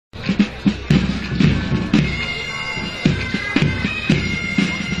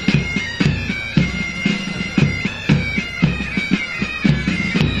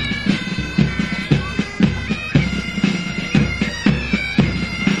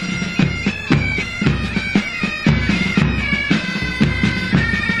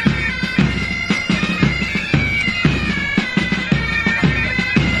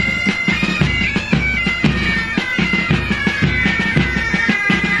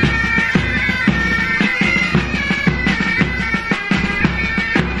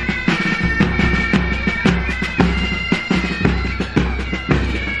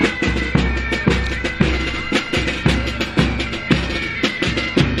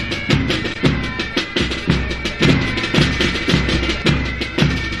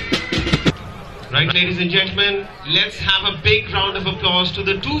Ladies and gentlemen, let's have a big round of applause to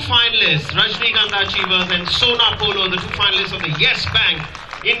the two finalists, Rajnigandha Achievers and Sona Polo, the two finalists of the Yes Bank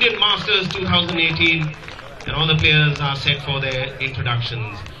Indian Masters 2018. And all the players are set for their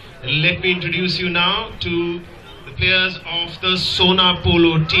introductions. Let me introduce you now to the players of the Sona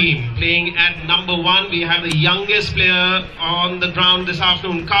Polo team. Playing at number 1, we have the youngest player on the ground this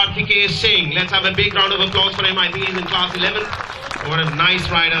afternoon, Karthikeya Singh. Let's have a big round of applause for him. I think he's in class 11. What a nice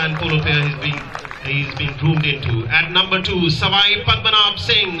rider and polo player he's being groomed into. At number 2, Savai Padmanabh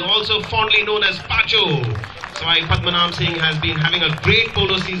Singh, also fondly known as Pacho. Savai Padmanabh Singh has been having a great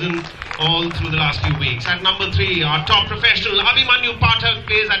polo season all through the last few weeks. At number 3, our top professional Abhimanyu Pathak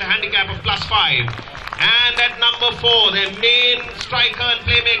plays at a handicap of +5. And at number 4, their main striker and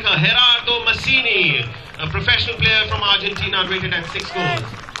playmaker Gerardo Massini, a professional player from Argentina, rated at 6 goals.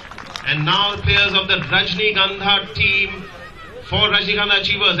 And now the players of the Rajnigandha team. For Rajnigandha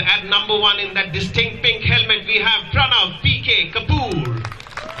Achievers, at number 1 in that distinct pink helmet, we have Pranav PK Kapoor.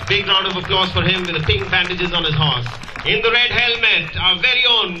 A big round of applause for him with the pink bandages on his horse. In the red helmet, our very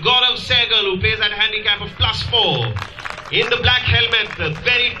own Gaurav Sehgal, who plays at a handicap of +4. In the black helmet, the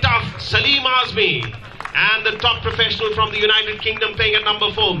very tough Salim Azmi. And the top professional from the United Kingdom playing at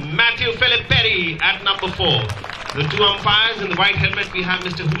number 4, Matthew Philip Perry at number 4. The two umpires, in the white helmet we have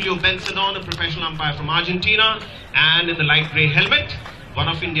Mr. Julio Benzadon, a professional umpire from Argentina, and in the light grey helmet, one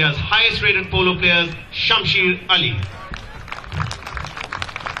of India's highest rated polo players, Shamsher Ali.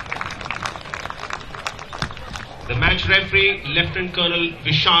 The match referee, Lieutenant Colonel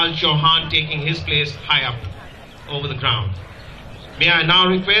Vishal Chauhan, taking his place high up over the ground. May I now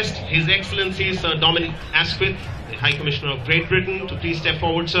request His Excellency Sir Dominic Asquith, the High Commissioner of Great Britain, to please step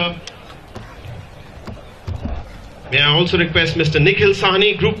forward, sir. May I also request Mr. Nikhil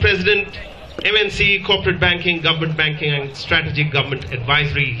Sahni, Group President, MNC, Corporate Banking, Government Banking and Strategic Government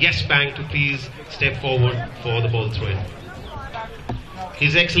Advisory, Yes Bank, to please step forward for the ball throw-in.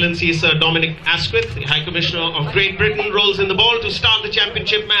 His Excellency Sir Dominic Asquith, the High Commissioner of Great Britain, rolls in the ball to start the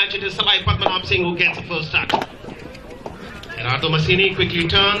championship match. It is Savai Padmanabh Singh who gets the first touch. Gerardo Massini quickly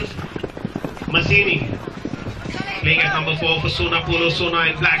turns. Massini playing at number 4 for Sona Polo. Sona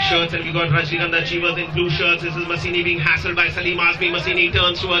in black shirts, and we got Rajnigandha Achievers in blue shirts. This is Massini being hassled by Salim Azmi. Massini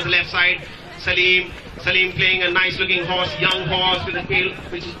turns towards the left side. Salim playing a nice looking horse, young horse with a tail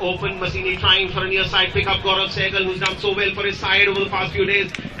which is open. Massini trying for a near side pickup. Gaurav Sehgal, who's done so well for his side over the past few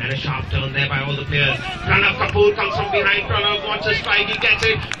days. And a sharp turn there by all the players. Pranav Kapoor comes from behind. Pranav wants a strike, he gets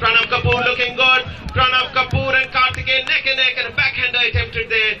it. Pranav Kapoor looking good. Pranav Kapoor and Karthikeya neck and neck, and a backhander attempted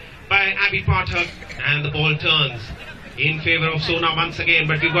there by Abhi Pathak. And the ball turns in favour of Sona once again.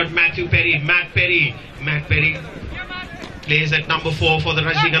 But we've got Matthew Perry, Matt Perry. Matt Perry plays at number 4 for the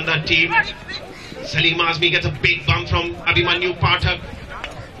Rajnigandha team. Salim Azmi gets a big bump from Abhimanyu Pathak.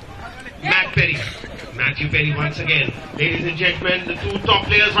 Matthew Perry once again. Ladies and gentlemen, the two top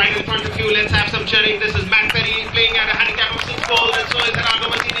players right in front of you. Let's have some cheering. This is Matt Perry playing at a handicap of 6 goals, and so is Gerardo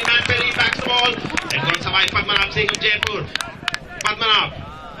Massini. Matt Perry backs the ball and got Savai Padmanabh Singh of Jaipur.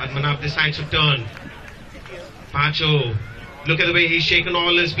 Padmanabh decides to turn. Pacho, look at the way he's shaken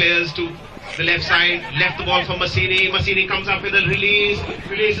all his players to the left side, left the ball for Massini. Massini comes up with a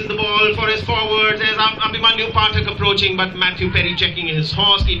releases the ball for his forwards. There's Abhimanyu Pathak approaching, but Matthew Perry checking his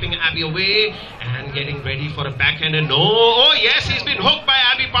horse, keeping Abhi away and getting ready for a backhander. No, oh yes, he's been hooked by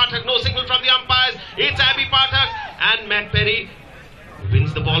Abhi Pathak. No signal from the umpires. It's Abhi Pathak, and Matt Perry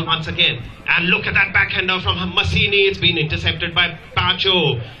wins the ball once again. And look at that backhander from Massini. It's been intercepted by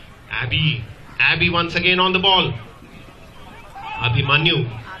Pacho. Abhi once again on the ball.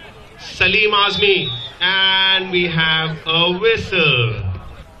 Abhimanyu. Salim Azmi, and we have a whistle.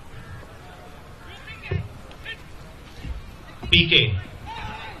 PK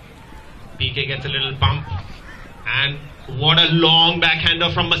gets a little bump, and what a long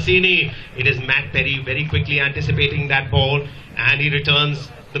backhander from Massini. It is Matt Perry very quickly anticipating that ball, and he returns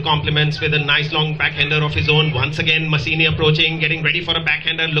the compliments with a nice long backhander of his own. Once again, Massini approaching, getting ready for a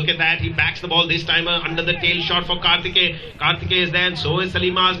backhander. Look at that, he backs the ball this time under the tail shot for Karthikeya. Karthikeya is there, and so is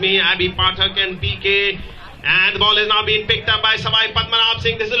Salim Azmi, Abhi Pathak and PK. And the ball is now being picked up by Savai Padmanabh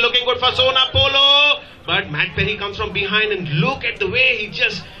Singh. This is looking good for Sona Polo. But Matt Perry comes from behind, and look at the way he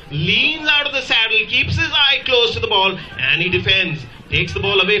just leans out of the saddle, keeps his eye close to the ball, and he defends. Takes the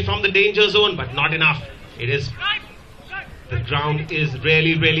ball away from the danger zone, but not enough. The ground is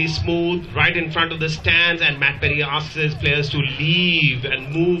really smooth right in front of the stands, and Matt Perry asks his players to leave and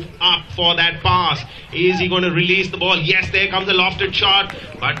move up for that pass. Is he going to release the ball? Yes, there comes a lofted shot,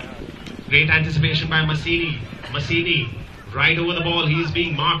 but great anticipation by Massini. Massini right over the ball. He is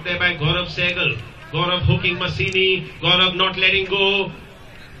being marked there by Gaurav Sehgal. Gaurav hooking Massini. Gaurav not letting go.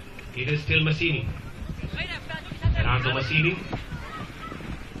 It is still Massini. Gerardo Massini.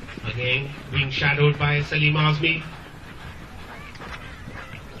 Again being shadowed by Salim Azmi.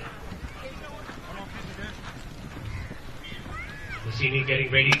 Massini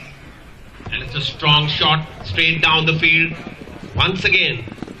getting ready. And it's a strong shot straight down the field. Once again,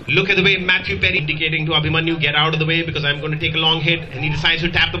 look at the way Matthew Perry indicating to Abhimanyu, get out of the way because I'm going to take a long hit. And he decides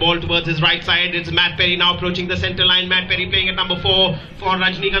to tap the ball towards his right side. It's Matt Perry now approaching the center line. Matt Perry playing at number 4 for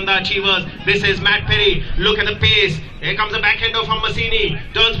Rajnigandha Achievers. This is Matt Perry. Look at the pace. Here comes a backhander from Massini.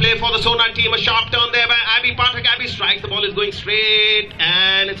 Turns play for the Sona team. A sharp turn there by Abhi Pathak. Abhi strikes. The ball is going straight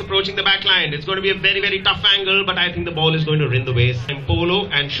and it's approaching the back line. It's going to be a very, very tough angle, but I think the ball is going to rin the waist. And Polo,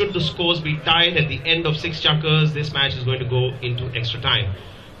 and should the scores be tied at the end of 6 chukkers, this match is going to go into extra time.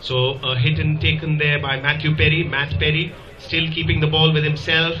 So a hit and taken there by Matthew Perry. Matt Perry still keeping the ball with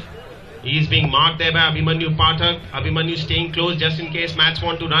himself. He is being marked there by Abhimanyu Pathak. Abhimanyu staying close just in case Mats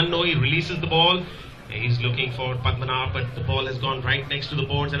want to run. No, he releases the ball. He's looking for Padmanabh, but the ball has gone right next to the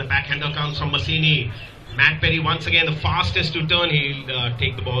boards and a backhander comes from Massini. Matt Perry once again the fastest to turn. He'll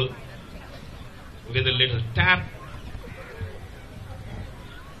take the ball with a little tap.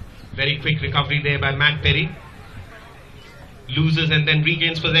 Very quick recovery there by Matt Perry. Loses and then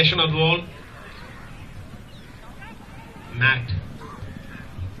regains possession of the ball. Matt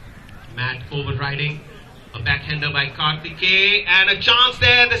overriding. A backhander by Karthikeyan and a chance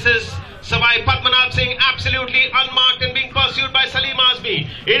there. This is Savai Padmanabh Singh absolutely unmarked and being pursued by Salim Azmi.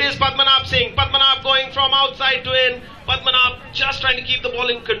 It is Padmanabh Singh. Padmanabh going from outside to in. Padmanabh just trying to keep the ball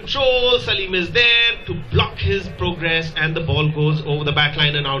in control. Salim is there to block his progress and the ball goes over the back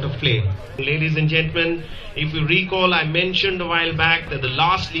line and out of play. Ladies and gentlemen, if you recall, I mentioned a while back that the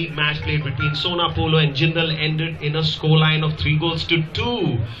last league match played between Sona Polo and Jindal ended in a scoreline of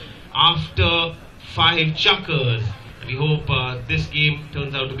 3-2 after 5 chukkers. We hope this game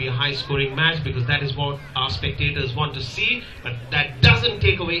turns out to be a high-scoring match because that is what our spectators want to see. But that doesn't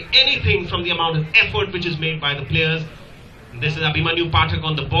take away anything from the amount of effort which is made by the players. This is Abhimanyu Pathak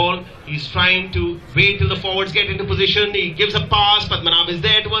on the ball. He's trying to wait till the forwards get into position. He gives a pass. Padmanabh is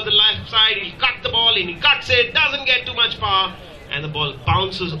there towards the left side. He'll cut the ball and he cuts it. Doesn't get too much power. And the ball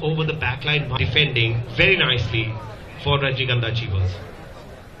bounces over the back line, defending very nicely for Rajnigandha Achievers.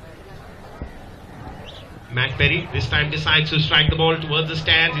 Matt Perry this time decides to strike the ball towards the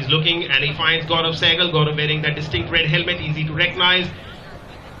stands. He's looking and he finds Gaurav Sehgal. Gaurav wearing that distinct red helmet, easy to recognize.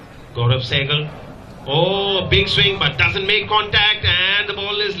 Gaurav Sehgal. Oh, big swing but doesn't make contact and the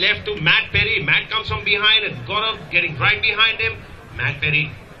ball is left to Matt Perry. Matt comes from behind and Gaurav getting right behind him. Matt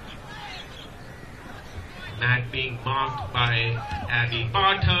Perry. Matt being marked by Abhi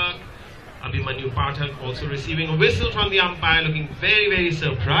Pathak. Abhimanyu Pathak also receiving a whistle from the umpire, looking very, very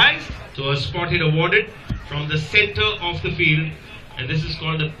surprised. So a spot hit awarded from the center of the field, and this is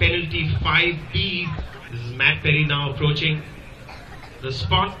called the penalty 5B. This is Matt Perry now approaching the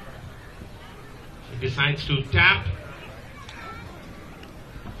spot. He decides to tap.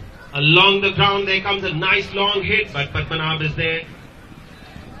 Along the ground there comes a nice long hit, but Padmanabh is there.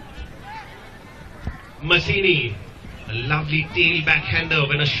 Massini, a lovely tail backhander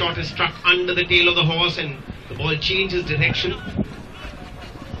when a shot is struck under the tail of the horse and the ball changes direction.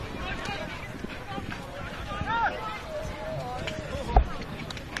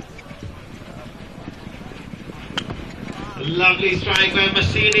 Lovely strike by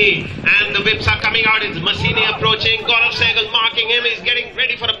Massini and the whips are coming out. It's Massini approaching, Gaurav Sehgal marking him. He's getting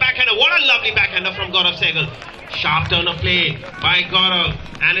ready for a backhander. What a lovely backhander from Gaurav Sehgal. Sharp turn of play by Gaurav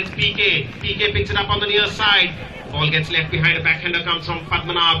and it's PK. PK picks it up on the near side. Ball gets left behind. A backhander comes from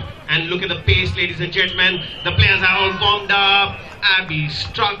Padmanabh and look at the pace, ladies and gentlemen. The players are all warmed up. Abhi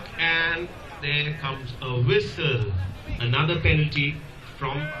struck and there comes a whistle. Another penalty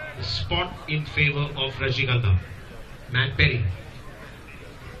from the spot in favour of Rajnigandha. Matt Perry.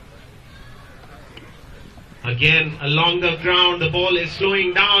 Again along the ground, the ball is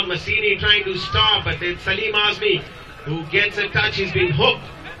slowing down. Massini trying to stop, but it's Salim Azmi who gets a touch. He's been hooked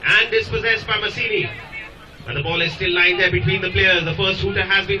and dispossessed by Massini. But the ball is still lying there between the players. The first hooter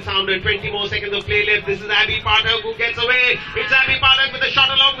has been sounded. 20 more seconds of play left. This is Abhi Pathak who gets away. It's Abhi Pathak with a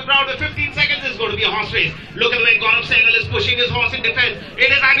shot along the ground with 15 seconds. This is going to be a horse race. Look at the way Gaurav Sehgal is pushing his horse in defense. It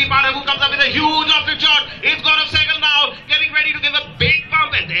is Abhi Pathak who comes up with a huge off-the shot. It's Gaurav Sehgal now getting ready to give a big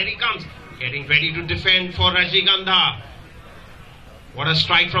bump. And there he comes. Getting ready to defend for Rajnigandha. What a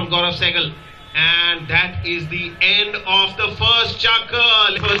strike from Gaurav Sehgal. And that is the end of the first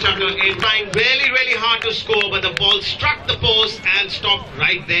chukker. First chukker is trying really, really hard to score, but the ball struck the post and stopped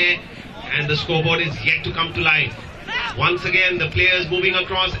right there. And the scoreboard is yet to come to life. Once again, the players moving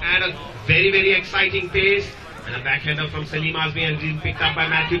across at a very, very exciting pace. And a backhander from Salim Azmi has been picked up by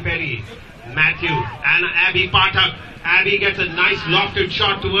Matthew Perry. Matthew and Abhi Pathak. Abhi gets a nice lofted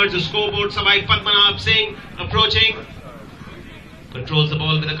shot towards the scoreboard. Savai Padmanabh Singh approaching. Controls the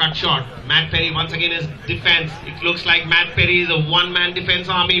ball with a cut shot. Matt Perry once again is defense. It looks like Matt Perry is a one-man defense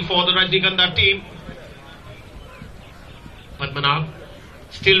army for the Rajnigandha team. Padmanabh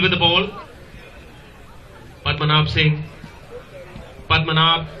still with the ball. Padmanabh Singh.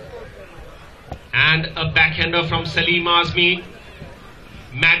 Padmanabh. And a backhander from Salim Azmi.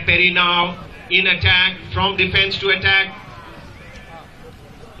 Matt Perry now in attack, from defense to attack.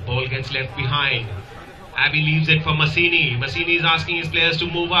 The ball gets left behind. Abhi leaves it for Masini. Masini is asking his players to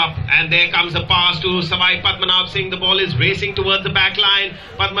move up. And there comes a pass to Savai Padmanabh Singh. The ball is racing towards the back line.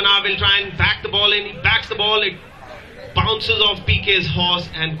 Padmanabh will try and back the ball in. He backs the ball. It bounces off PK's horse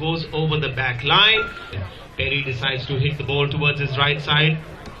and goes over the back line. Perry decides to hit the ball towards his right side.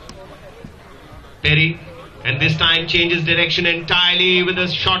 Perry, and this time changes direction entirely with a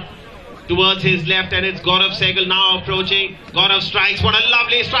shot towards his left, and it's Gaurav Sehgal now approaching. Gaurav strikes. What a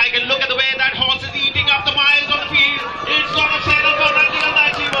lovely strike, and look at the way that horse is eating up the miles on the field. It's Gaurav Sehgal for Rajnigandha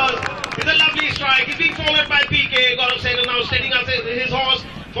Achievers. It's a lovely strike. He's being followed by PK. Gaurav Sehgal now setting up his horse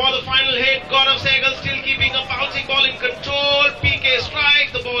for the final hit. Gaurav Sehgal still keeping a bouncing ball in control. PK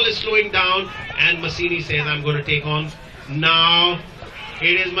strikes. The ball is slowing down, and Masini says, I'm going to take on now.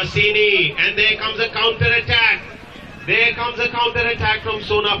 It is Masini, and there comes a counter-attack. There comes a counter-attack from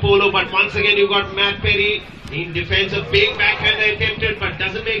Sona Polo, but once again you got Matt Perry in defense. A big backhander attempted, but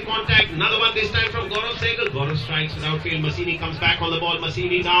doesn't make contact. Another one this time from Gaurav Sehgal. Gaurav strikes without fail. Masini comes back on the ball.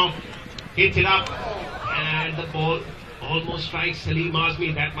 Masini now hits it up, and the ball almost strikes Salim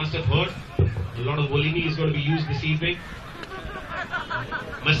Azmi. That must have hurt. A lot of Volini is going to be used this evening.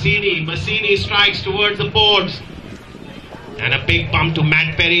 Masini strikes towards the boards. And a big bump to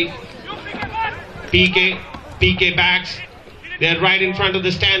Matt Perry. PK backs. They're right in front of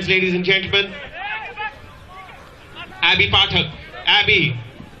the stands, ladies and gentlemen. Abhi Pathak. Abhi.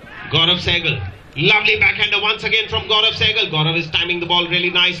 Gaurav Sehgal. Lovely backhander once again from Gaurav Sehgal. Gaurav is timing the ball really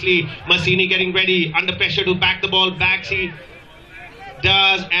nicely. Masini getting ready. Under pressure to back the ball. Backs he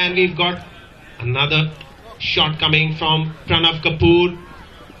does. And we've got another shot coming from Pranav Kapoor.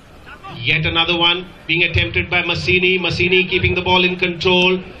 Yet another one being attempted by Masini. Masini keeping the ball in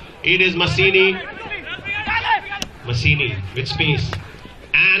control. It is Masini with space.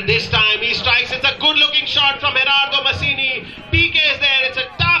 And this time he strikes. It's a good looking shot from Gerardo Masini. PK is there. It's a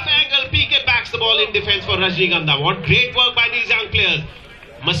tough angle. PK backs the ball in defense for Rajnigandha. What great work by these young players.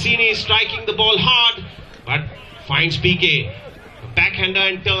 Masini is striking the ball hard, but finds PK. Backhander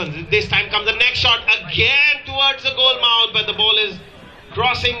and turns. This time comes the next shot again towards the goal mouth, but the ball is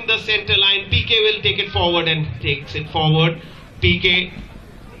crossing the center line. PK will take it forward and takes it forward. PK,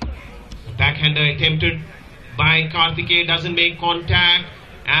 backhander attempted by Karthikeya, doesn't make contact,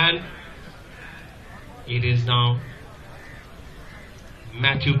 and it is now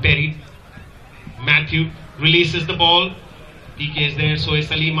Matthew Perry. Matthew releases the ball. PK is there, so is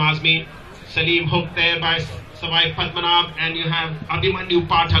Salim Azmi. Salim hooked there by Savai Padmanabh, and you have Abhimanyu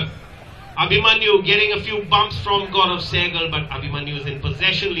Pathak. Abhimanyu getting a few bumps from Gaurav Sehgal, but Abhimanyu is in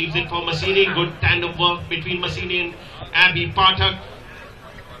possession, leaves it for Masini. Good tandem work between Masini and Abhi Pathak.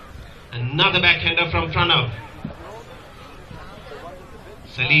 Another backhander from Pranav.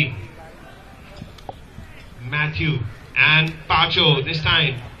 Salim. Matthew and Pacho this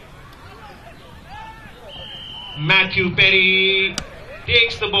time. Matthew Perry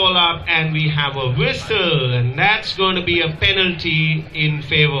takes the ball up, and we have a whistle, and that's going to be a penalty in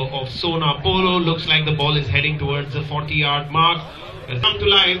favor of Sona Polo. Looks like the ball is heading towards the 40-yard mark. Come to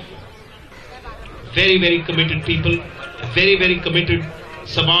life. Very, very committed people. Very, very committed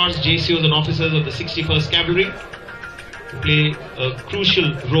Sabars, JCOs and officers of the 61st Cavalry, who play a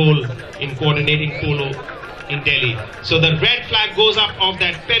crucial role in coordinating polo in Delhi. So the red flag goes up of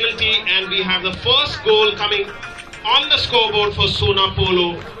that penalty, and we have the first goal coming on the scoreboard for Sona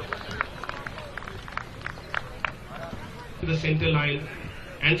Polo. The center line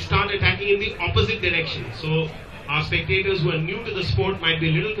and start attacking in the opposite direction. So our spectators who are new to the sport might be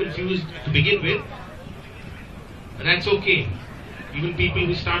a little confused to begin with, but that's okay. Even people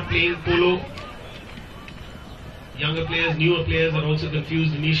who start playing polo, younger players, newer players, are also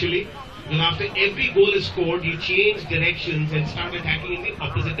confused initially. Because after every goal is scored, you change directions and start attacking in the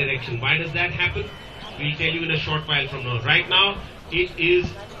opposite direction. Why does that happen? We'll tell you in a short while from now. Right now, it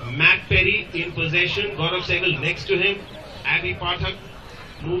is Matt Perry in possession. Gaurav Sehgal next to him. Abhi Pathak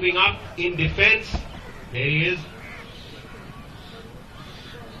moving up in defense. There he is.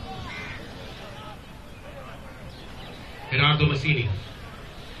 Gerardo Masini.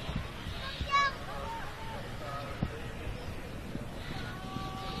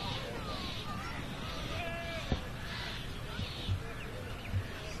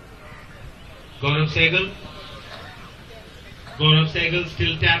 Sehgal. Gaurav Sehgal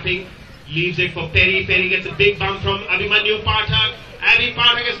still tapping. Leaves it for Perry. Perry gets a big bump from Abhimanyu Pathak. Abhi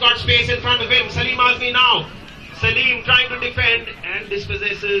Pathak has got space in front of him. Salim Azmi now. Salim trying to defend and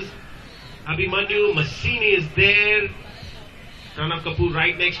dispossesses Abhimanyu. Masini is there. Pranav Kapoor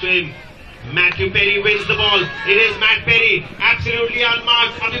right next to him. Matthew Perry wins the ball. It is Matt Perry. Absolutely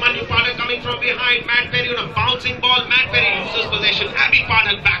unmarked. Abhimanyu Pathak coming from behind. Matt Perry on a bouncing ball. Matt Perry loses possession. Abhi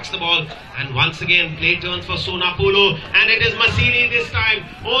Pathak backs the ball. And once again, play turns for Sona Polo. And it is Masini this time.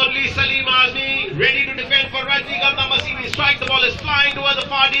 Only Salim Azmi ready to defend for Rajnigandha. Masini strikes. The ball is flying towards the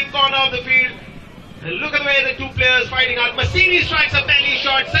far deep corner of the field. And look at the way the two players fighting out. Masini strikes a belly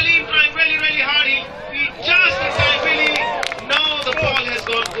shot. Salim trying really, really hard. He just in time, really. No, the ball has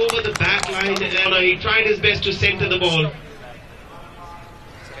gone over the back line. And he tried his best to center the ball.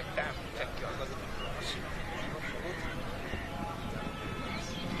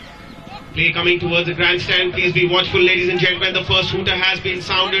 Play coming towards the grandstand. Please be watchful, ladies and gentlemen. The first hooter has been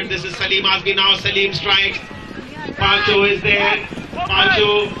sounded. This is Salim Azmi now. Salim strikes. Pacho is there.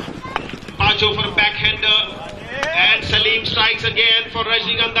 Pacho for a backhander. And Salim strikes again for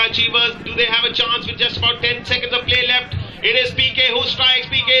Rajnigandha Achievers. Do they have a chance with just about 10 seconds of play left? It is PK who strikes.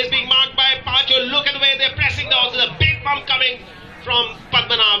 PK is being marked by Pacho. Look at the way they're pressing the horse. There's a big bump coming from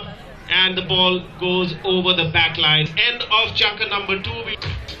Padmanabh. And the ball goes over the back line. End of chakra number 2.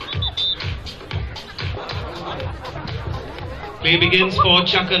 Play begins for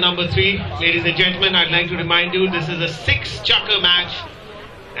chakra number 3. Ladies and gentlemen, I'd like to remind you this is a 6 chakra match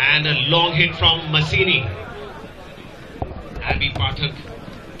and a long hit from Masini. Abhi Pathak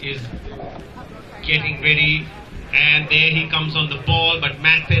is getting ready and there he comes on the ball, but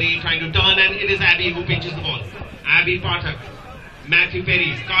Matt Perry trying to turn and it is Abhi who pinches the ball. Abhi Pathak, Matthew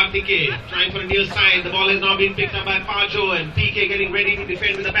Perry, Karthike trying for a near side. The ball has now been picked up by Pacho and PK getting ready to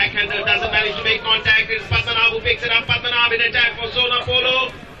defend with the backhander. Doesn't manage to make contact. It's Padmanabh who picks it up. Padmanabh in attack for Sona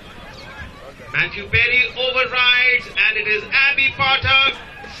Polo. Matthew Perry overrides and it is Abhi Pathak.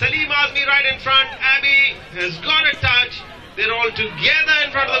 Salim Azmi right in front. Abhi has got a touch. They're all together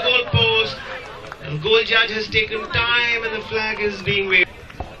in front of the goal post. The goal judge has taken time and the flag is being waved.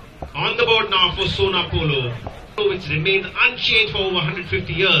 On the board now for Sona Polo, which remains unchanged for over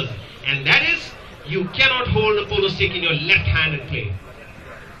 150 years. And that is, you cannot hold a polo stick in your left hand and play.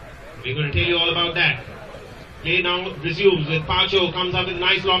 We're going to tell you all about that. Play now resumes with Pacho, comes up with a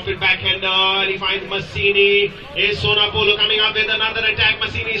nice lofted backhander and he finds Masini. Is Sona Polo coming up with another attack.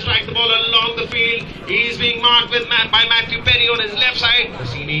 Masini strikes the ball along the field. He's being marked with by Matthew Perry on his left side.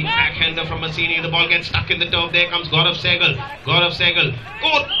 Masini, backhander from Masini. The ball gets stuck in the turf. There comes Gaurav Sehgal. Gaurav Sehgal.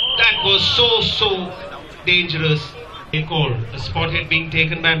 Oh, that was so dangerous. They called a spot hit being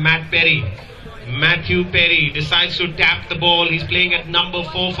taken by Matt Perry. Matthew Perry decides to tap the ball. He's playing at number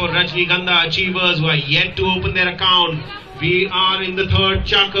 4 for Rajnigandha Achievers who are yet to open their account. We are in the 3rd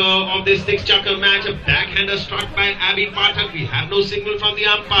chakra of this 6 chakra match. A backhander struck by Abhi Pathak. We have no signal from the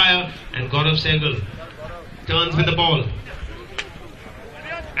umpire. And Gaurav Sehgal turns with the ball.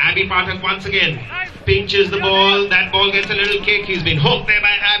 Abhi Pathak once again pinches the ball. That ball gets a little kick. He's been hooked there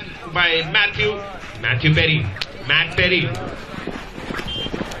by Matthew Perry. Matt Perry.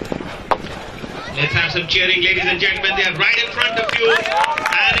 Let's have some cheering, ladies and gentlemen. They are right in front of you.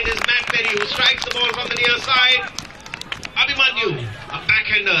 And it is Matt Perry who strikes the ball from the near side. Abhimanyu, a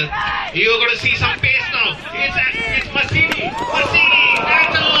backhander. You're going to see some pace now. It's Masini. Masini,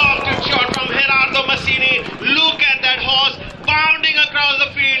 that's a lofted shot from Gerardo Masini. Look at that horse bounding across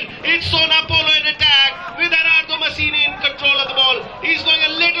the field. It's Sona Polo in attack with Gerardo Masini in control of the ball. He's going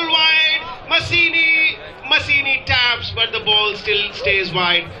a little wide. Masini taps, but the ball still stays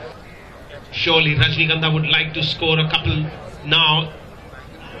wide. Surely Rajnigandha would like to score a couple now.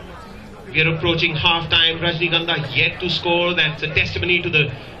 We are approaching half-time. Rajnigandha yet to score. That's a testimony to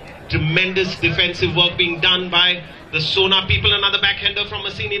the tremendous defensive work being done by the Sona people. Another backhander from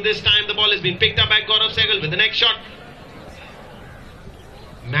Masini. This time the ball has been picked up by Gaurav Sehgal with the next shot.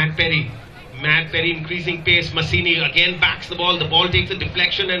 Matt Perry increasing pace. Masini again backs the ball. The ball takes a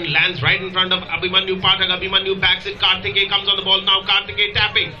deflection and lands right in front of Abhimanyu Pathak. Abhimanyu backs it. Karthike comes on the ball now. Karthike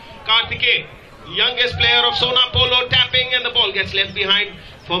tapping. Karthike, youngest player of Sona Polo, tapping and the ball gets left behind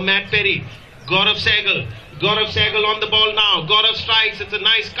for Matt Perry. Gaurav Sehgal on the ball now. Gaurav strikes. It's a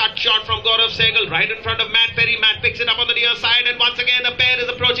nice cut shot from Gaurav Sehgal right in front of Matt Perry. Matt picks it up on the near side and once again the pair is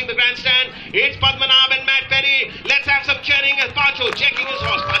approaching the grandstand. It's Padmanabh and Matt Perry. Let's have some cheering as Pacho checking his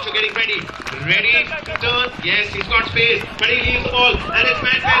horse. Pacho getting ready. Ready, turn. Yes, he's got space, but he leaves the ball and it's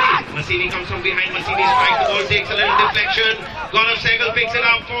Matt Perry. Massini comes from behind. Massini strikes the ball, takes a little deflection. Gaurav Sehgal picks it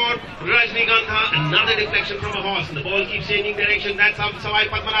up for Rajnigandha. Another deflection from a horse, and the ball keeps changing direction. That's how Sawai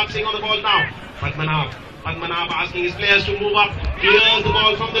Padmanabh Singh on the ball now. Padmanabh asking his players to move up. Clears the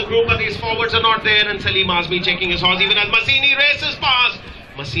ball from the group, but these forwards are not there. And Salim Azmi checking his horse, even as Massini races past.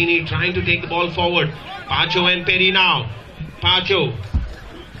 Massini trying to take the ball forward. Pacho and Perry now. Pacho.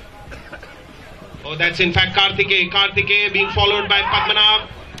 Oh, that's in fact Karthikeya. Karthikeya being followed by Padmanabh.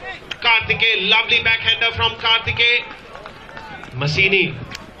 Karthikeya, lovely backhander from Karthikeya. Massini.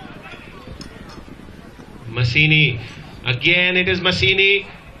 Again it is Massini.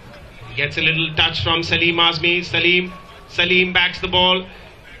 Gets a little touch from Salim Azmi. Salim backs the ball.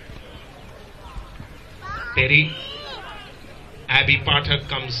 Perry. Abhi Pathak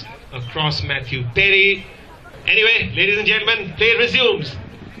comes across Matthew Perry. Anyway, ladies and gentlemen, play resumes.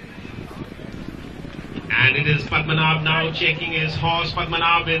 And it is Padmanabh now checking his horse.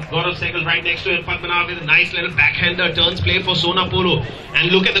 Padmanabh with Gaurav Sehgal right next to him. Padmanabh with a nice little backhander. Turns play for Sona Polo. And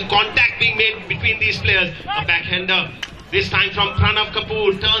look at the contact being made between these players. A backhander. This time from Pranav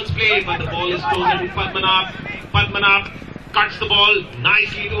Kapoor. Turns play, but the ball is closer to Padmanabh. Padmanabh cuts the ball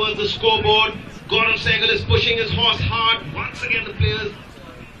nicely towards the scoreboard. Gaurav Sehgal is pushing his horse hard. Once again the players.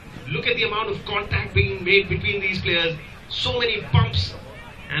 Look at the amount of contact being made between these players. So many bumps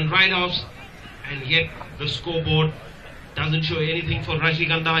and ride-offs. And yet the scoreboard doesn't show anything for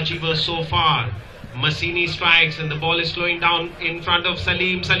Rajnigandha achievers so far. Massini strikes and the ball is slowing down in front of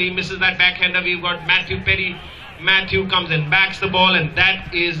Salim. Salim misses that backhander. We've got Matthew Perry. Matthew comes and backs the ball, and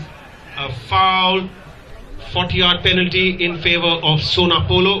that is a foul. 40-yard penalty in favour of Sona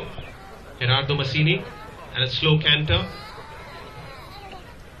Polo. Gerardo Massini and a slow canter.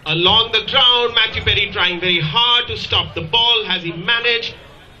 Along the ground, Matthew Perry trying very hard to stop the ball. Has he managed?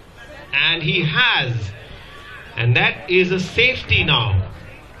 And he has. And that is a safety now.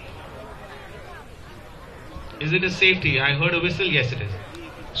 Is it a safety? I heard a whistle. Yes, it is.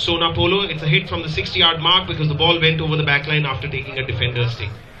 Sona Polo, it's a hit from the 60-yard mark because the ball went over the back line after taking a defender's stick.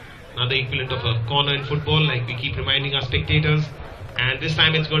 Another equivalent of a corner in football, like we keep reminding our spectators. And this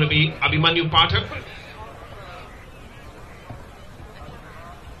time it's going to be Abhimanyu Pathak.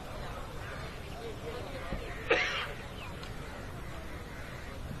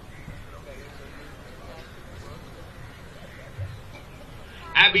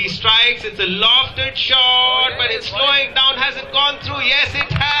 Abhi strikes, it's a lofted shot, but it's slowing down. Has it gone through? Yes,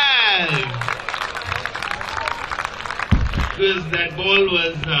 it has. Because that ball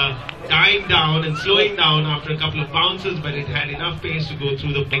was dying down and slowing down after a couple of bounces, but it had enough pace to go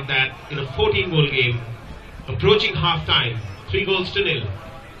through like that in a 14-goal game. Approaching half-time, 3-0.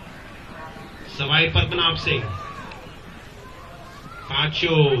 Sawai Padmanabh Singh.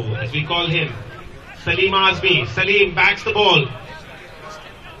 Pacho, as we call him. Salim Azmi. Salim backs the ball.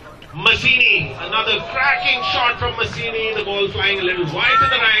 Massini, another cracking shot from Massini. The ball flying a little wide to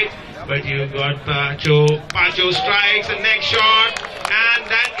the right, but you've got Pacho. Pacho strikes the next shot, and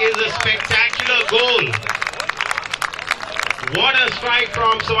that is a spectacular goal. What a strike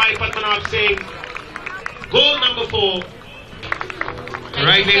from Sawai Padmanabh Singh. Goal number 4.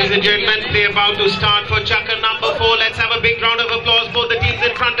 Right, ladies and gentlemen, play about to start for Chakra number 4. Let's have a big round of applause. Both the teams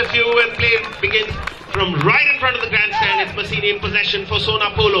in front of you, and play begins from right in front of the grandstand. It's Massini in possession for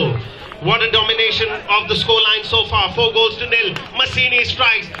Sona Polo. What a domination of the scoreline so far. 4-0. Massini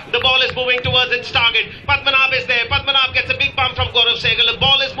strikes. The ball is moving towards its target. Padmanabh is there. Padmanabh gets a big bump from Gaurav Sehgal. The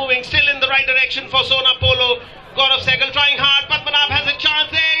ball is moving still in the right direction for Sona Polo. Gaurav Sehgal trying hard. Padmanabh has a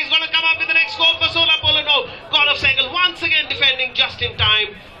chance there. He's going to come up with the next score for Sona Polo. No. Gaurav Sehgal once again defending just in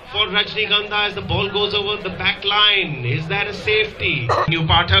time for Rajnigandha as the ball goes over the back line. Is that a safety? New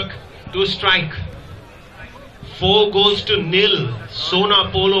Pathak to strike. 4-0. Sona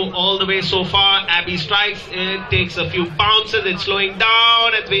Polo all the way so far. Abhi strikes. It takes a few bounces. It's slowing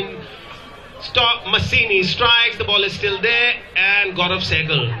down. It's been stopped. Massini strikes. The ball is still there. And Gaurav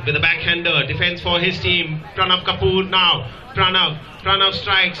Sehgal with a backhander. Defense for his team. Pranav Kapoor now. Pranav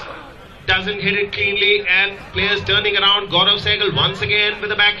strikes. Doesn't hit it cleanly. And players turning around. Gaurav Sehgal once again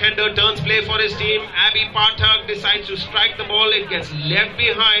with a backhander. Turns play for his team. Abhi Pathak decides to strike the ball. It gets left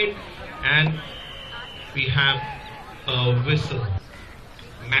behind. And we have a whistle.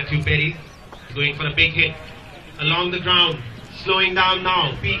 Matthew Perry going for a big hit along the ground, slowing down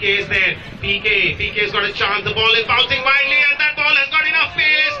now. PK is there. PK's got a chance. The ball is bouncing wildly, and that ball has got enough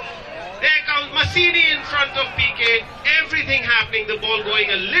pace. There comes Massini in front of PK. Everything happening. The ball going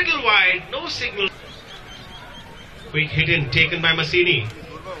a little wide. No signal. Quick hit in taken by Massini.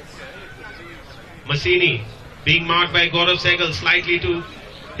 Massini being marked by Gaurav Sehgal slightly to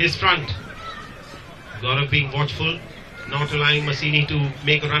his front. Gaurav being watchful. not allowing Massini to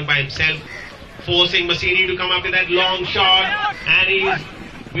make a run by himself, forcing Massini to come up with that long shot, and he's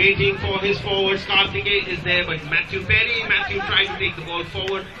waiting for his forwards. Karthikeyan is there, but Matthew trying to take the ball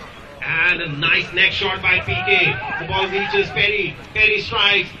forward, and a nice neck shot by PK. The ball reaches Perry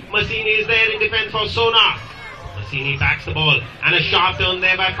strikes, Massini is there in defense for Sona. Massini backs the ball, and a sharp turn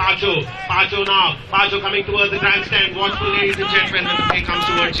there by Pacho coming towards the grandstand. Watchful, ladies and gentlemen, when the play comes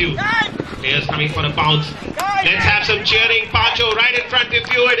towards you. Players coming for a bounce. Let's have some cheering. Pacho right in front of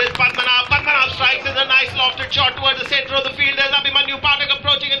you. It is Padmanabh strikes with a nice lofted shot towards the center of the field. There's Abhimanyu Pathak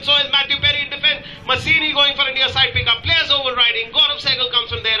approaching, and so is Matthew Perry in defense. Massini going for a near side pickup. Players overriding. Gaurav Sehgal comes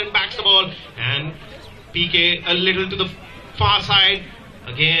from there and backs the ball. And PK a little to the far side.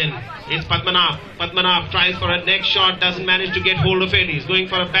 Again, it's Padmanabh. Padmanabh tries for a next shot, doesn't manage to get hold of it. He's going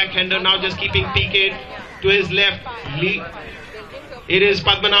for a backhander now, just keeping PK to his left. It is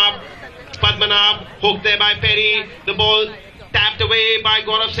Padmanabh. Padmanabh hooked there by Perry. The ball tapped away by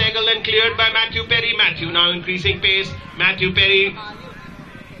Gaurav Sehgal and cleared by Matthew Perry. Matthew now increasing pace. Matthew Perry,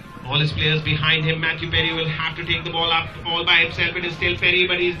 all his players behind him. Matthew Perry will have to take the ball up all by himself. It is still Perry,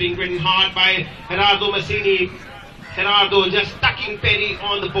 but he's being ridden hard by Gerardo Massini. Gerardo just tucking Perry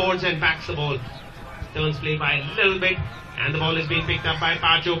on the boards and backs the ball. Turns play by a little bit, and the ball is being picked up by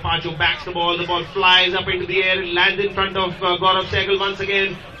Pacho. Pacho backs the ball flies up into the air, lands in front of Gaurav Sehgal once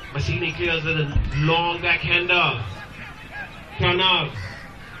again. Massini clears with a long backhander. Pranav,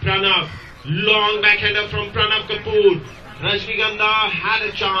 long backhander from Pranav Kapoor. Rajnigandha had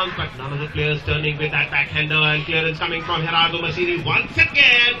a chance, but none of the players turning with that backhander, and clearance coming from Gerardo Massini. Once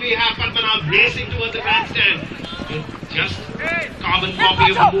again, we have Padmanabh racing towards the grandstand. Just carbon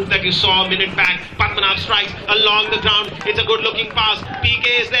copy of the move that you saw a minute back. Padmanabh strikes along the ground. It's a good looking pass.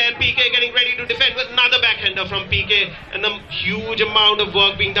 PK is there. PK getting ready to defend with another backhander from PK. And a huge amount of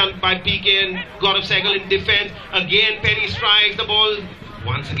work being done by PK and Gaurav Sehgal in defense. Again, Perry strikes the ball.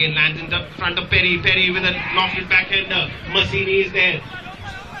 Once again lands in the front of Perry. Perry with a lofted backhander. Massini is there.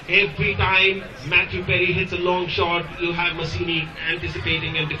 Every time Matthew Perry hits a long shot, you have Massini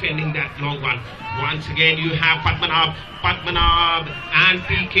anticipating and defending that long one. Once again, you have Padmanabh and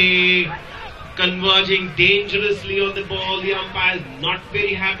PK converging dangerously on the ball. The umpire not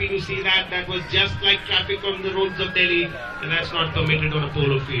very happy to see that. That was just like traffic on the roads of Delhi, and that's not permitted on a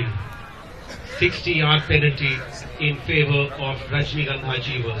polo field. 60-yard penalty in favor of Rajnigandha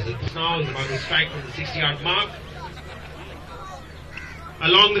Achievers. It now is about to strike from the 60-yard mark.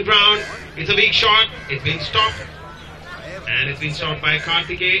 Along the ground, it's a weak shot. It's been stopped, and it's been stopped by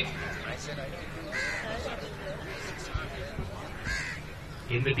Karthikeyan.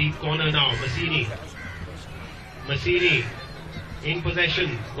 In the deep corner now, Massini in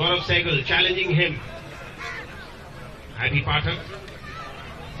possession. Gaurav Sehgal challenging him. Abhi Pathak.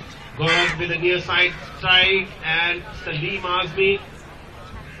 Gaurav with a near side strike, and Salim Azmi.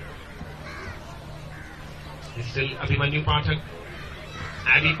 It's still Abhimanyu Pathak.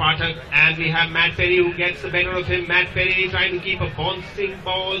 Abhi Pathak, and we have Matt Perry who gets the better of him. Matt Perry trying to keep a bouncing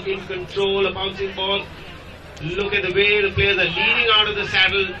ball in control, a bouncing ball. Look at the way the players are leaning out of the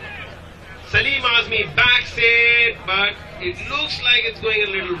saddle. Salim Azmi backs it, but it looks like it's going a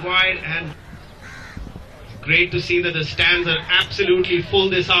little wide, and great to see that the stands are absolutely full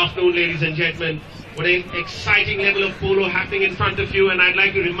this afternoon, ladies and gentlemen. What an exciting level of polo happening in front of you, and I'd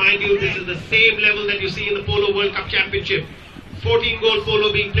like to remind you this is the same level that you see in the Polo World Cup Championship. 14-goal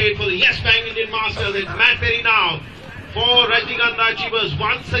polo being played for the Yes Bank Indian Masters. It's Matt Perry now for Rajnigandha Achievers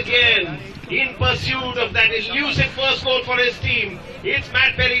once again in pursuit of that elusive first goal for his team. It's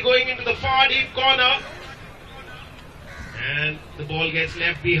Matt Perry going into the far deep corner, and the ball gets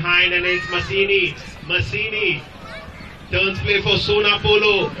left behind, and it's Massini turns play for Sona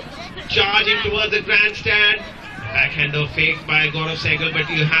Polo, charging towards the grandstand. Backhander faked by Gaurav Sehgal, but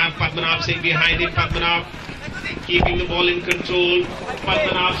you have Padmanabh Singh behind him. Padmanabh keeping the ball in control.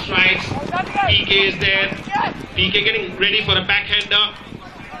 Padmanabh strikes. PK is there. PK getting ready for a backhander.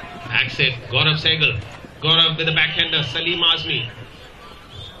 Backs it. Gaurav Sehgal. Gaurav with a backhander. Salim Azmi.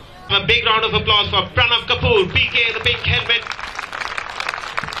 A big round of applause for Pranav Kapoor. PK, the pink helmet,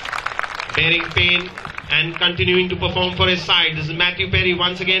 bearing pain and continuing to perform for his side. This is Matthew Perry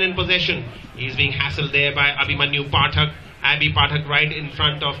once again in possession. He's being hassled there by Abhimanyu Pathak. Abhi Pathak right in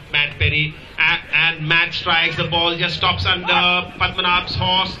front of Matt Perry, and Matt strikes. The ball just stops under Padmanabh's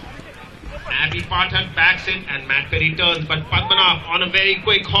horse. Abhi Pathak backs it, and Matt Perry turns, but Padmanabh on a very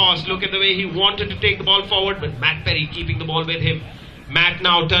quick horse. Look at the way he wanted to take the ball forward, but Matt Perry keeping the ball with him. Matt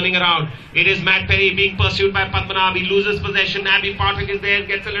now turning around. It is Matt Perry being pursued by Padmanabh. He loses possession. Abhi Pathak is there,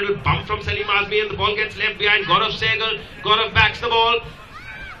 gets a little bump from Salim Azmi, and the ball gets left behind Gaurav Sehgal. Gaurav backs the ball,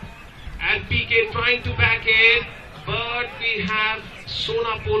 and PK trying to back it. but we have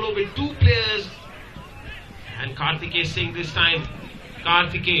Sona Polo with two players. And Karthikeya Singh this time.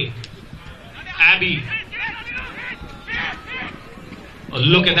 Karthikeya. Abby. Oh,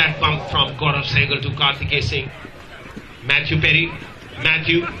 look at that bump from Gaurav Sehgal to Karthikeya Singh. Matthew Perry.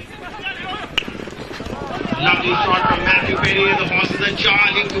 Matthew. Lovely shot from Matthew Perry. The horses are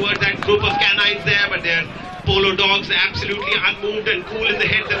charging towards that group of canines there, but they're Polo dogs absolutely unmoved and cool in the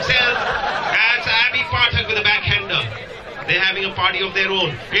head themselves. That's Abby Pathak with a backhander. They're having a party of their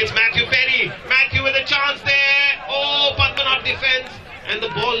own. It's Matthew Perry. Matthew with a chance there. Oh, Padmanabh defense. And the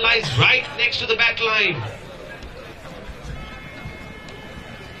ball lies right next to the back line.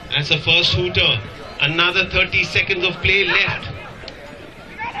 That's the first hooter. Another 30 seconds of play left.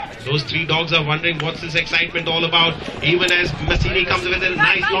 Those three dogs are wondering what's this excitement all about. Even as Massini comes with a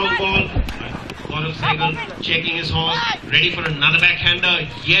nice long ball. Gaurav Sehgal checking his horse. Ready for another backhander.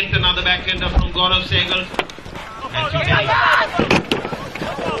 Yet another backhander from Gaurav Sehgal.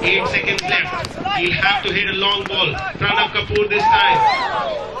 8 seconds left. He'll have to hit a long ball. Pranav Kapoor this time.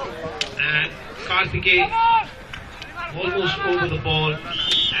 And Karthikeya almost over the ball.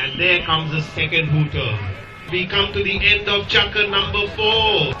 And there comes the second hooter. We come to the end of chakra number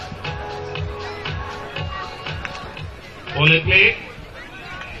 4. Ball in play.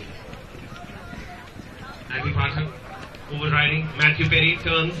 Abby Pathak overriding. Matthew Perry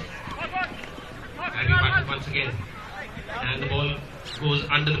turns. Abby Pathak once again. And the ball goes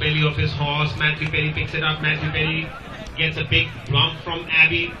under the belly of his horse. Matthew Perry picks it up. Matthew Perry gets a big bump from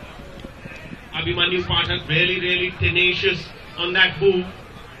Abby. Abhimanyu Pathak really tenacious on that move.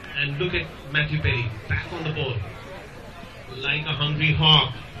 And look at Matthew Perry back on the ball like a hungry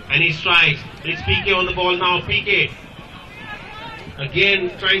hawk. And he strikes. It's PK on the ball now. PK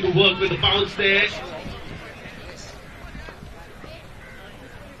again trying to work with the bounce there.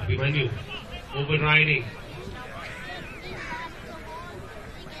 Abhimanyu overriding.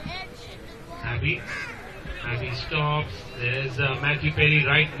 Abby stops. There's Matthew Perry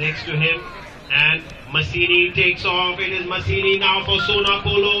right next to him. And Massini takes off. It is Massini now for Sona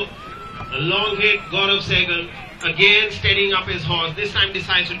Polo. A long hit. Gaurav Sehgal again steadying up his horse. This time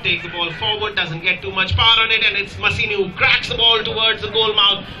decides to take the ball forward. Doesn't get too much power on it. And it's Massini who cracks the ball towards the goal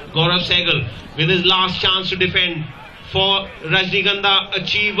mouth. Gaurav Sehgal with his last chance to defend for Rajnigandha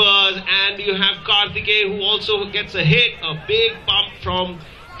Achievers. And you have Karthikeya who also gets a hit. A big bump from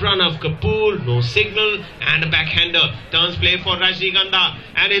Pranav Kapoor, no signal, and a backhander. Turns play for Rajnigandha,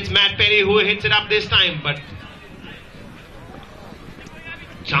 and it's Matt Perry who hits it up this time, but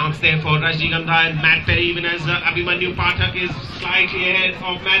chance there for Rajnigandha and Matt Perry, even as Abhimanyu Pathak is slightly ahead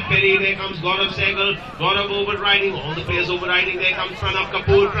of Matt Perry. There comes Gaurav Sehgal, Gaurav overriding, all the players overriding. There comes Pranav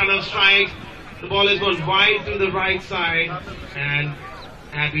Kapoor, Pranav strikes. The ball is gone wide to the right side, and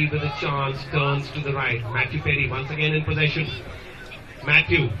Abby with a chance turns to the right. Matthew Perry once again in possession.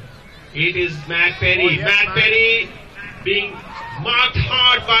 Matthew. It is Matt Perry. Matt Perry being marked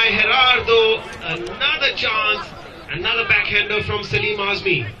hard by Gerardo. Another chance. Another backhander from Salim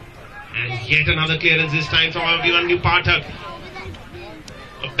Azmi. And yet another clearance this time from Abhimanyu Pathak.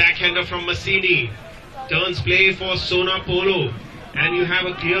 A backhander from Massini. Turns play for Sona Polo. And you have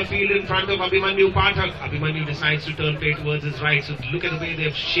a clear field in front of Abhimanyu Pathak. Abhimanyu decides to turn play towards his right. So look at the way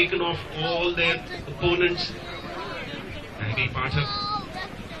they've shaken off all their opponents. Abby Pathak.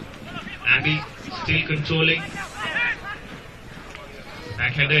 Abby still controlling.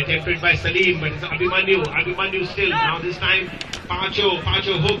 Backhander attempted by Salim, but it's Abhimanyu. Abhimanyu still. Now this time Pacho.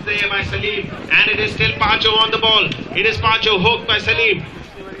 Pacho hooked there by Salim. And it is still Pacho on the ball. It is Pacho hooked by Salim.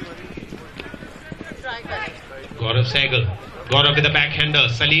 Gaurav Sehgal. Gaurav with a backhander.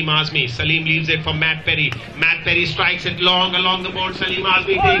 Salim Azmi. Salim leaves it for Matt Perry. Matt Perry strikes it long along the board. Salim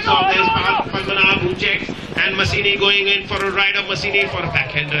Azmi takes off. There's Padmanabh who checks. And Massini going in for a ride of Massini for a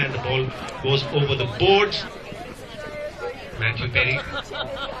backhander. And the ball goes over the boards. Matthew Perry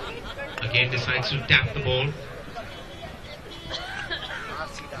again decides to tap the ball.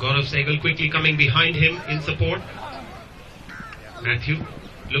 Gaurav Sehgal quickly coming behind him in support. Matthew.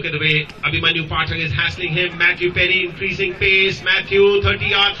 Look at the way Abhimanyu Pathak is hassling him. Matthew Perry increasing pace. Matthew 30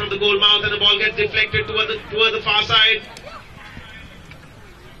 yards from the goal mouth and the ball gets deflected toward the far side.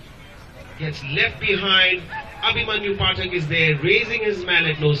 Gets left behind. Abhimanyu Pathak is there raising his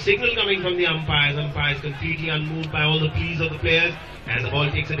mallet. No signal coming from the umpires. Umpires completely unmoved by all the pleas of the players. And the ball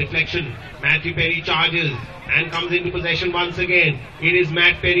takes a deflection. Matthew Perry charges and comes into possession once again. It is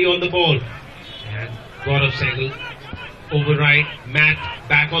Matt Perry on the ball. And Gaurav Sehgal override. Matt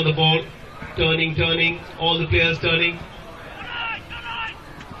back on the ball. Turning. All the players turning.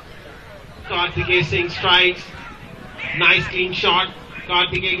 Karthikeya Singh strikes. Nice clean shot.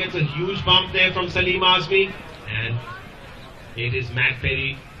 Karthikeya gets a huge bump there from Salim Azmi. And it is Matt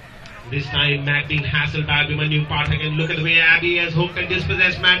Perry. This time Matt being hassled by Abhimanyu Pathak, and look at the way Abhi has hooked and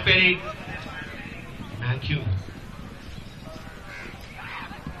dispossessed Matt Perry. Matthew.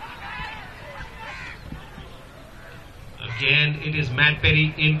 Again it is Matt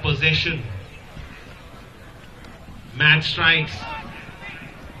Perry in possession. Matt strikes.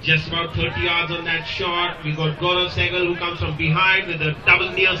 Just about 30 yards on that shot. We got Gaurav Sehgal who comes from behind with a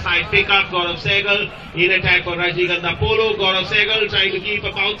double near side pickup. Gaurav Sehgal in attack for Rajnigandha Polo. Gaurav Sehgal trying to keep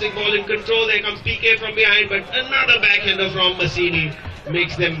a bouncing ball in control. There comes PK from behind, but another backhander from Massini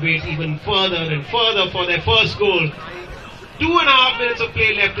makes them wait even further and further for their first goal. 2.5 minutes of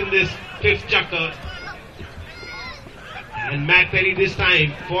play left in this fifth chakra. And Matt Perry this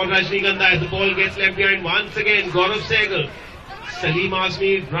time for Rajnigandha as the ball gets left behind once again. Gaurav Sehgal. Salim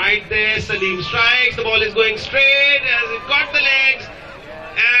Azmi right there. Salim strikes. The ball is going straight as it got the legs.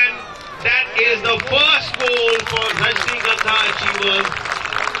 And that is the first goal for Rajnigandha achievers.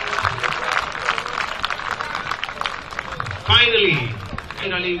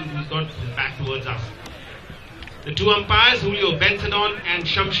 Finally he's got back towards us. The two umpires, Julio Benzadon and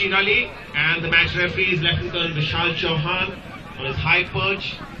Shamshir Ali, and the match referee is Lieutenant Colonel Vishal Chauhan on his high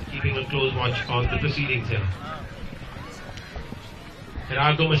perch, keeping a close watch on the proceedings here.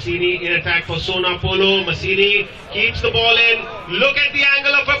 Gerardo Massini in attack for Sona Polo. Massini keeps the ball in. Look at the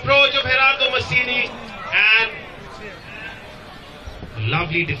angle of approach of Gerardo Massini, and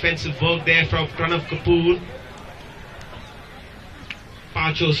lovely defensive work there from Pranav Kapoor.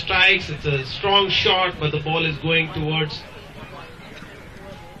 Pacho strikes. It's a strong shot, but the ball is going towards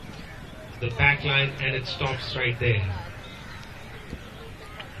the back line and it stops right there.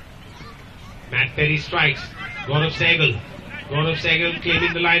 Matt Perry strikes. Gaurav Sehgal. Gaurav Sehgal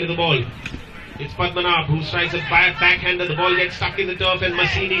claiming the line of the ball. It's Padmanabh who strikes a backhander. The ball gets stuck in the turf and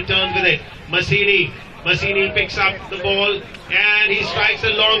Massini turns with it. Massini picks up the ball and he strikes a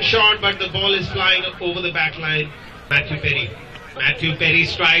long shot, but the ball is flying over the back line. Matthew Perry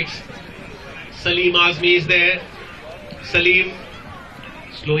strikes. Salim Azmi is there. Salim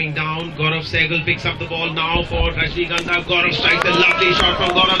slowing down. Gaurav Sehgal picks up the ball now for Rajnigandha. Gaurav strikes a lovely shot from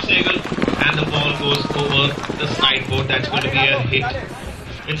Gaurav Sehgal, and the ball goes over the sideboard. That's going to be a hit.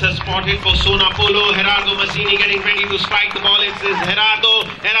 It's a spot hit for Sona Polo. Gerardo Massini getting ready to strike the ball. It's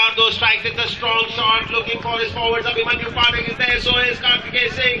Gerardo. Gerardo strikes. It's a strong shot. Looking for his forwards. Abhimanyu Pathak is there. So is Karthikeya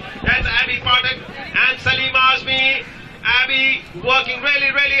Singh. That's Abhi Pathak and Salim Azmi. Abhi working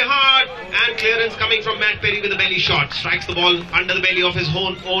really hard, and clearance coming from Matt Perry with a belly shot. Strikes the ball under the belly of his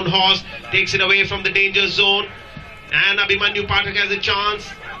own horse, takes it away from the danger zone, and Abhimanyu Pathak has a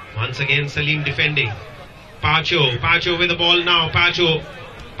chance. Once again Salim defending. Pacho with the ball now. Pacho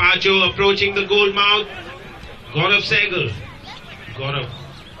approaching the goal mouth. Gaurav Sehgal. Gaurav.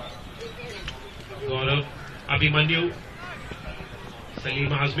 Abhimanyu. Salim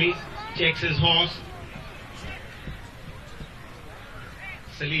Azmi checks his horse.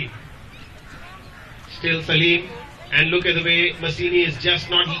 Salim. Still Salim. And look at the way Massini is just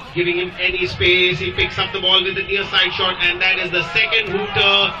not giving him any space. He picks up the ball with the near side shot, and that is the second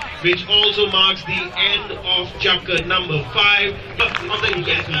hooter, which also marks the end of chapter number 5 of the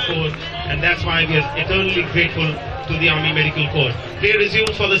Medical Corps. And that's why we are eternally grateful to the Army Medical Corps. Play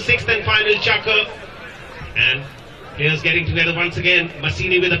resumes for the 6th and final chapter. And players getting together once again.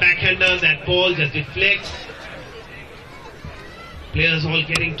 Massini with a backhander. That ball just deflects. Players all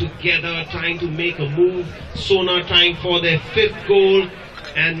getting together, trying to make a move. Sona trying for their 5th goal.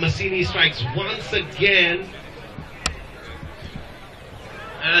 And Massini strikes once again.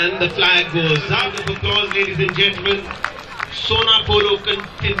 And the flag goes out. Of applause, ladies and gentlemen. Sona Polo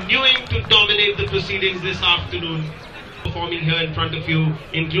continuing to dominate the proceedings this afternoon. Performing here in front of you,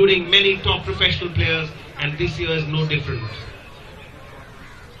 including many top professional players. And this year is no different.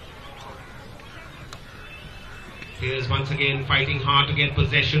 Players once again fighting hard to get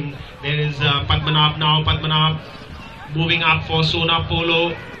possession. There is Padmanabh now. Padmanabh moving up for Sona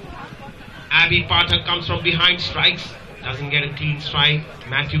Polo. Abhi Pathak comes from behind, strikes. Doesn't get a clean strike.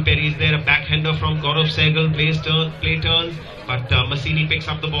 Matthew Perry is there. A backhander from Gaurav Sehgal. Play turns. But Massini picks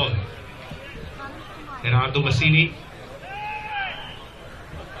up the ball. Gerardo Massini.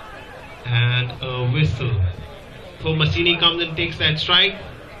 And a whistle. So Massini comes and takes that strike.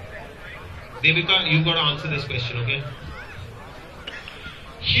 Devika, you've got to answer this question, okay?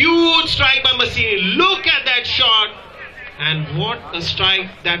 Huge strike by Massini. Look at that shot. And what a strike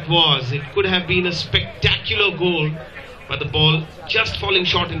that was. It could have been a spectacular goal, but the ball just falling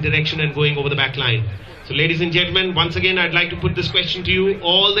short in direction and going over the back line. So ladies and gentlemen, once again I'd like to put this question to you.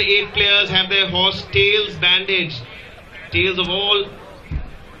 All the 8 players have their horse tails bandaged. Tails of all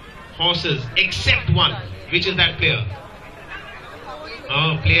horses except one. Which is that player?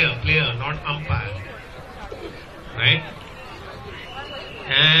 Oh, player, not umpire. Right?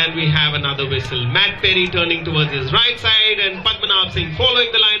 And we have another whistle. Matt Perry turning towards his right side and Padmanabh Singh following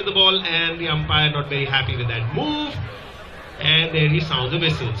the line of the ball, and the umpire not very happy with that move. And there he sounds a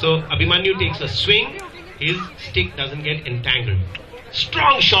whistle. So Abhimanyu takes a swing. His stick doesn't get entangled.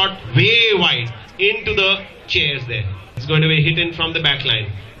 Strong shot, way wide into the chairs there. It's going to be hit in from the back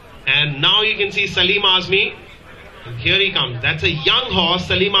line. And now you can see Salim Azmi. Here he comes. That's a young horse.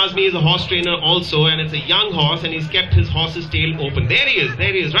 Salim Azmi is a horse trainer also, and it's a young horse, and he's kept his horse's tail open. There he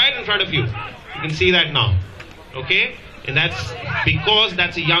is, right in front of you. You can see that now. Okay? And that's because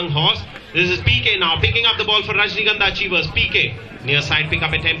that's a young horse. This is PK now, picking up the ball for Rajnigandha Achievers. PK, near side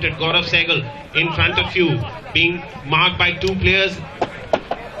pickup attempted. Gaurav Sehgal in front of you, being marked by two players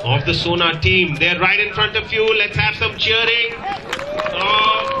of the Sona team. They're right in front of you. Let's have some cheering.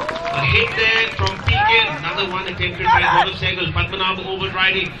 Oh, a hit there from PK. Another one attempted by Gaurav Sehgal. Padmanabh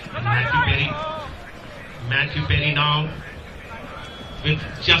overriding. And Matthew Perry now with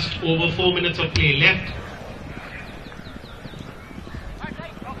just over 4 minutes of play left.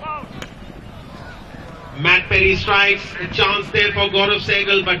 Matt Perry strikes. A chance there for Gaurav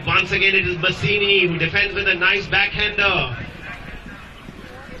Sehgal, but once again it is Massini who defends with a nice backhander.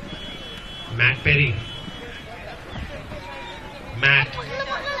 Matt Perry. Matt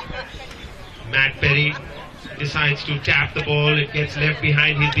Perry decides to tap the ball. It gets left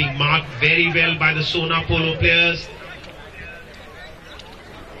behind. He's being marked very well by the Sona Polo players.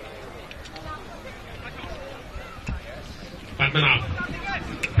 Padmanabh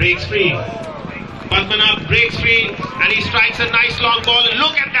breaks free. Padmanabh breaks free and he strikes a nice long ball. And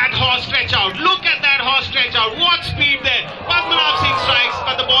look at that horse stretch out. Look at that horse stretch out. What speed there. Padmanabh Singh strikes,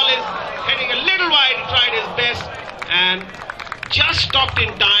 but the ball is heading a little wide. He tried his best and just stopped in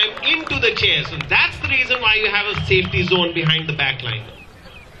time into the chairs. So that's the reason why you have a safety zone behind the back line.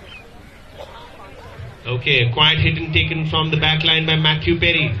 Okay, a quiet hit and taken from the back line by Matthew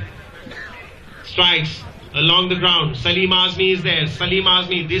Perry. Strikes along the ground. Salim Azmi is there. Salim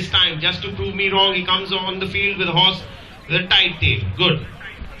Azmi this time, just to prove me wrong, he comes on the field with a horse with a tight tail. Good.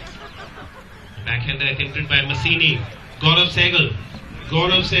 Backhander attempted by Massini. Gaurav Sehgal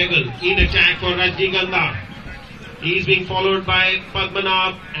in attack for Rajnigandha. He's being followed by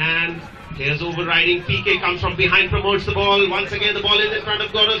Padmanabh and there's overriding. PK comes from behind, promotes the ball. Once again the ball is in front of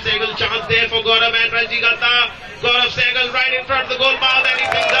Gaurav Sehgal. Chance there for Gaurav and Rajnigandha. Gaurav Sehgal right in front of the goal mouth and he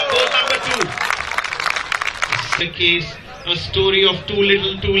brings up goal number 2. The case, a story of too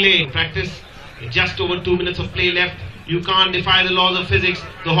little too late. Practice, just over 2 minutes of play left. You can't defy the laws of physics.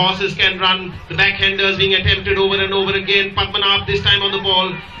 The horses can run. The backhanders being attempted over and over again. Padmanabh this time on the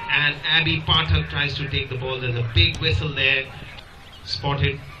ball. And Abhi Pathak tries to take the ball. There's a big whistle there.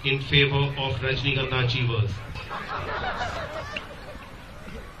 Spotted in favor of Rajnigandha Achievers.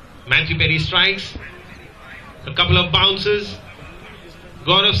 Matthew Perry strikes. A couple of bounces.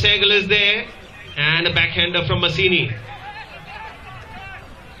 Gaurav Sehgal is there. And a backhander from Massini.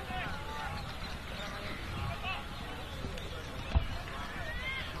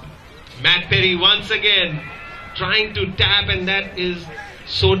 Matt Perry once again trying to tap, and that is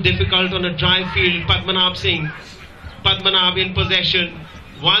so difficult on a dry field. Padmanabh Singh. Padmanabh in possession.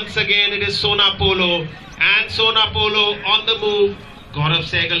 Once again it is Sona Polo. And Sona Polo on the move. Gaurav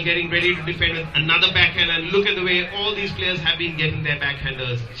Sehgal getting ready to defend with another backhand, and look at the way all these players have been getting their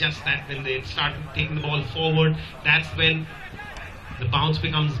backhanders. Just that when they start taking the ball forward, that's when the bounce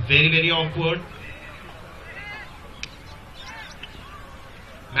becomes very, very awkward.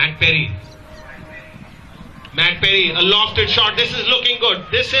 Matt Perry, a lofted shot. This is looking good.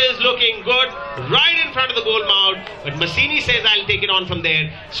 Right in front of the goal mouth. But Massini says, I'll take it on from there.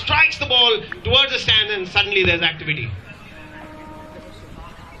 Strikes the ball towards the stand, and suddenly there's activity.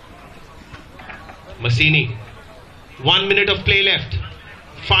 Massini, 1 minute of play left,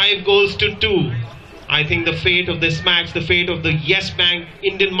 5 goals to 2. I think the fate of this match, the fate of the Yes Bank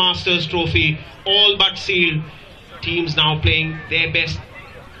Indian Masters Trophy, all but sealed. Teams now playing their best.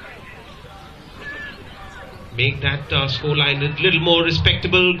 Make that scoreline a little more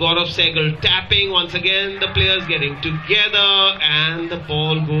respectable. Gaurav Sehgal tapping once again. The players getting together and the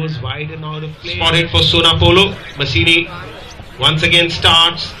ball goes wide and out of play. Spotted for Sona Polo. Massini once again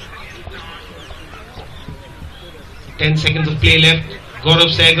starts. 10 seconds of play left. Gaurav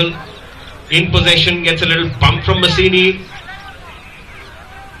Sehgal in possession, gets a little bump from Massini.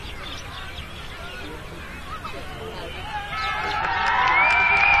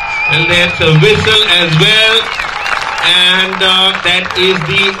 Well, there's a whistle as well. And that is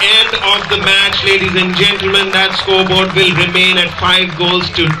the end of the match, ladies and gentlemen. That scoreboard will remain at 5 goals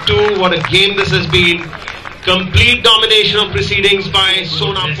to 2. What a game this has been. Complete domination of proceedings by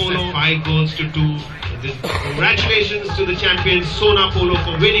Sona Polo. 5 goals to 2. Congratulations to the champions Sona Polo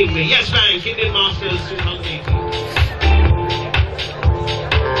for winning the Yes Bank Indian Masters 2018.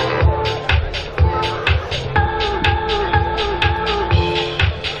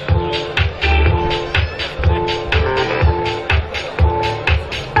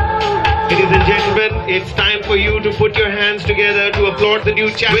 Ladies and gentlemen, it's time for you to put your hands together to applaud the new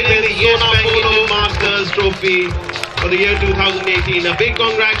champions winning the Yes Bank Indian Masters Trophy for the year 2018. A big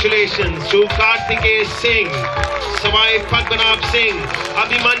congratulations to Kartikeya Singh, Savai Padmanabh Singh,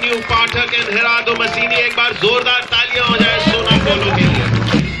 Abhimanyu Pathak and Herado Masini. एक बार जोरदार